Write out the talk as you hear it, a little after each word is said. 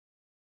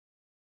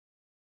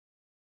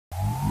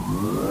Hey,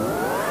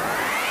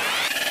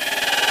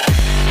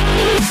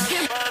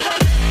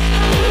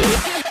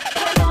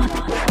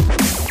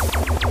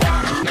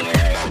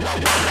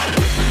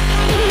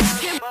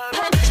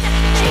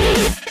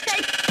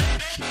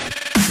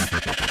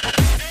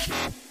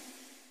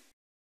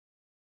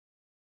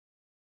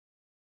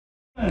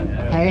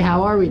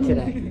 how are we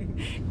today?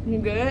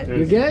 Good.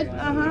 You're good?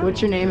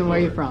 What's your name and where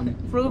are you from?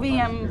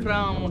 Ruby, I'm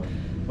from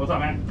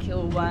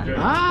Cuba.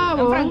 Ah, I'm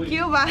well, from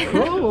Cuba.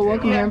 cool. Well,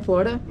 welcome here in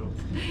Florida.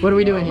 What are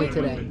we doing here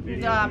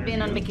today? I've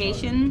been on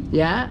vacation.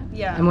 Yeah?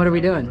 Yeah. And what are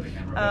we doing?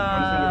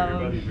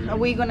 Are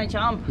we gonna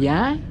jump?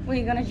 Yeah?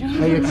 We're gonna jump.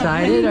 Are you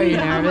excited? Are you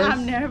nervous?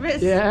 I'm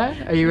nervous.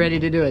 Yeah? Are you ready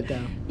to do it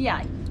though?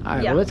 Yeah. All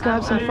right, yeah. well, let's go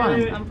have some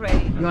fun. I'm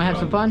ready. You want to have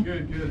some fun?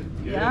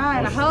 Yeah,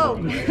 and I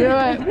hope. Let's do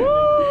it.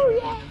 Woo!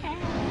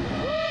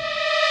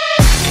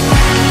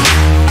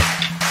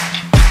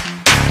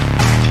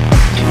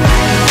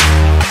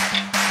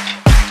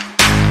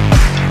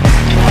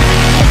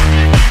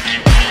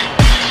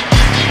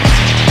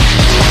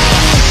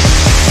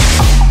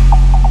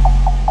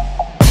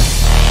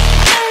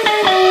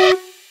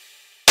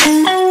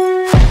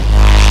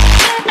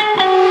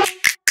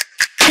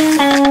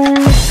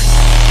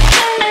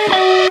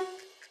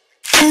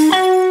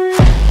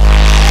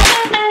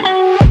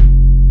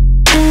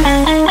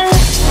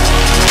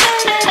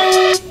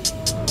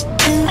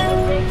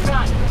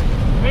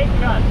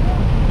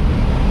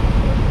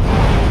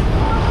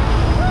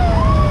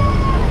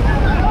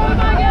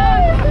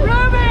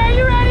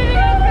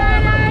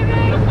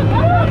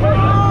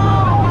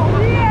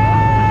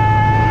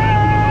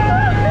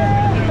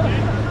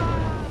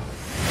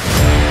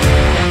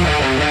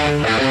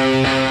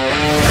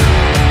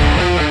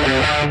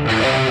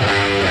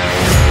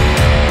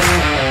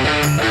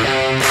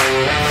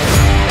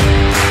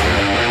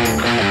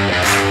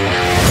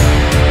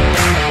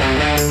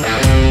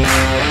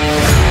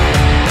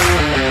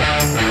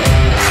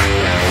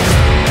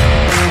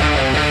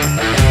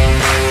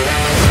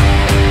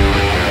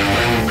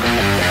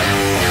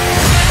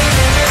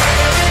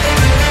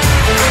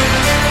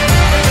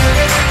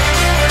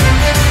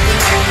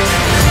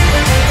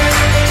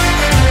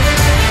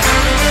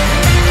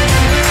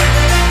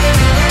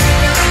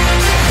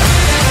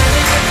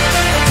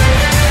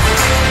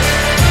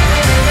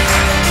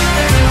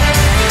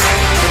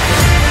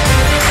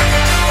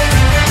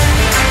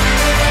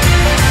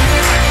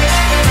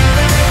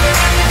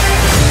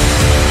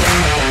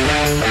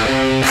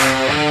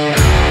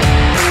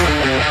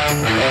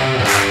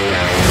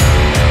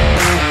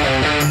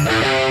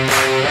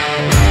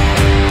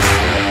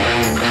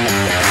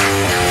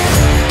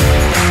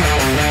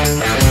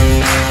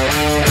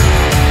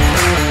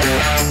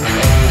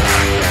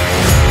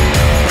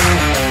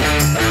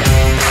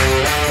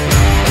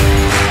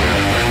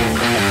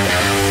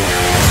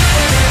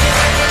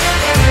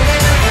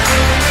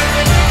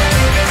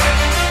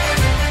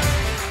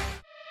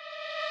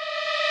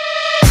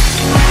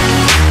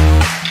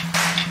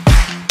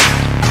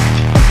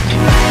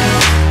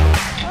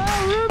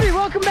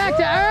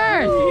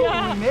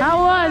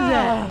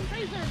 Yeah!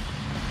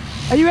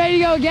 Are you ready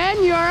to go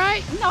again? You all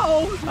right?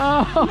 No.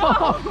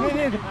 Oh.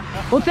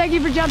 No. Well, thank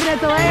you for jumping at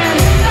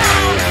DeLand.